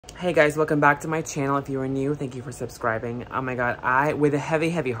Hey guys, welcome back to my channel. If you are new, thank you for subscribing. Oh my god, with a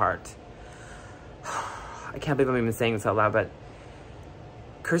heavy heart, I can't believe I'm even saying this out loud, but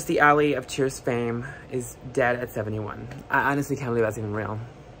Kirstie Alley of Cheers fame is dead at 71. I honestly can't believe that's even real.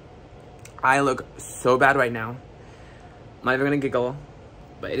 I look so bad right now. I'm not even gonna giggle,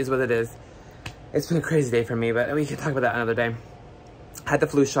 but it is what it is. It's been a crazy day for me, but we can talk about that another day. I had the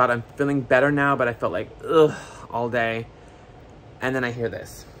flu shot. I'm feeling better now, but I felt like, ugh, all day. And then I hear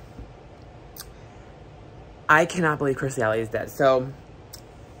this. I cannot believe Kirstie Alley is dead. So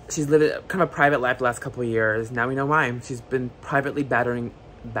she's lived kind of a private life the last couple of years. Now we know why. She's been privately battling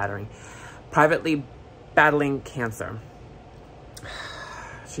cancer.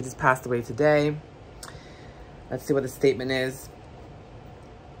 She just passed away today. Let's see what the statement is.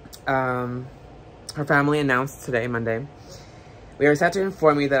 Her family announced today, Monday, "We are sad to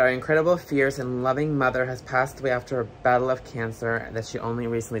inform you that our incredible, fierce, and loving mother has passed away after a battle of cancer that she only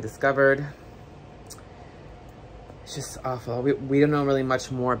recently discovered." It's just awful. We don't know really much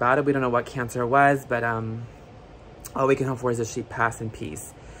more about it. We don't know what cancer was, but all we can hope for is that she pass in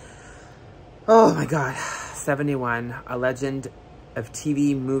peace. Oh my God, 71, a legend of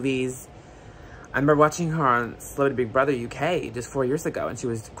TV, movies. I remember watching her on Celebrity Big Brother UK just 4 years ago, and she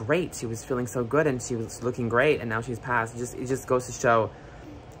was great. She was feeling so good, and she was looking great, and now she's passed. It just goes to show,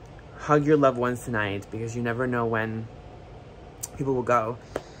 hug your loved ones tonight, because you never know when people will go.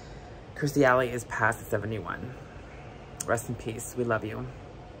 Kirstie Alley is past at 71. Rest in peace. We love you.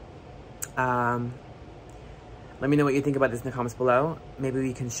 Let me know what you think about this in the comments below. Maybe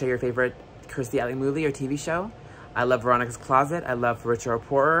we can share your favorite Kirstie Alley movie or TV show. I love Veronica's Closet. I love Richer or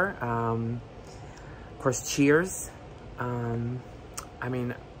Poorer. Of course, Cheers. I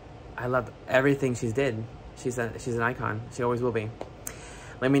mean, I love everything she's did. She's an icon. She always will be.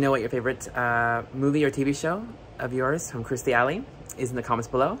 Let me know what your favorite movie or TV show of yours from Kirstie Alley is in the comments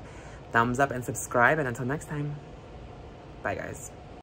below. Thumbs up and subscribe, and until next time, bye guys.